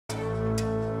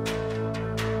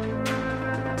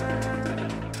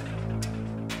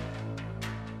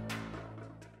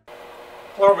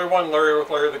Hello everyone, Larry with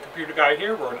Larry the Computer Guy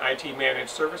here. We're an IT managed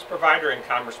service provider in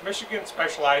Commerce, Michigan,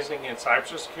 specializing in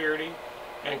cybersecurity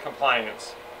and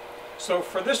compliance. So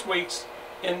for this week's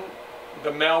in the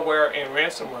malware and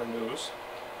ransomware news,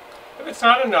 if it's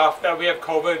not enough that we have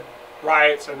COVID,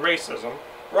 riots, and racism,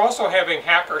 we're also having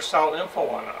hackers sell info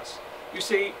on us. You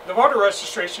see, the voter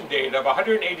registration data of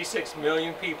 186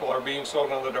 million people are being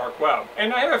sold on the dark web.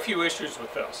 And I have a few issues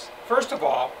with this. First of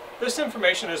all, this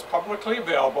information is publicly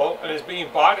available and is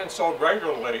being bought and sold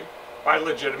regularly by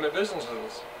legitimate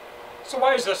businesses. So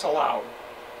why is this allowed?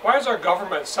 Why is our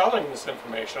government selling this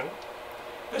information?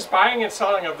 This buying and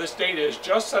selling of this data is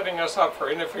just setting us up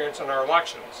for interference in our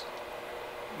elections.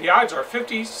 The odds are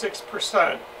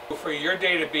 56% for your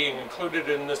data being included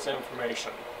in this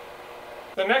information.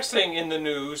 The next thing in the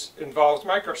news involves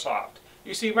Microsoft.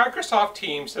 You see, Microsoft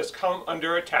Teams has come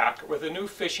under attack with a new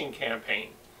phishing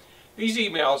campaign. These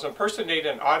emails impersonate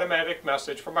an automatic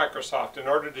message from Microsoft in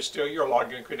order to steal your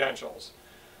login credentials.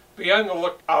 Be on the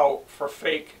lookout for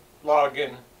fake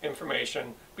login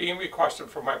information being requested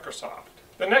from Microsoft.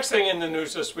 The next thing in the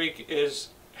news this week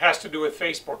has to do with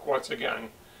Facebook once again.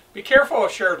 Be careful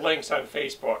of shared links on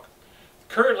Facebook.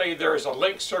 Currently there is a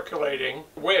link circulating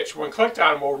which, when clicked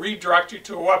on, will redirect you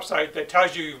to a website that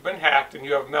tells you you've been hacked and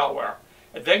you have malware.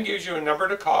 It then gives you a number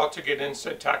to call to get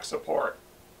instant tech support.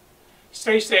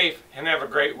 Stay safe and have a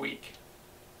great week.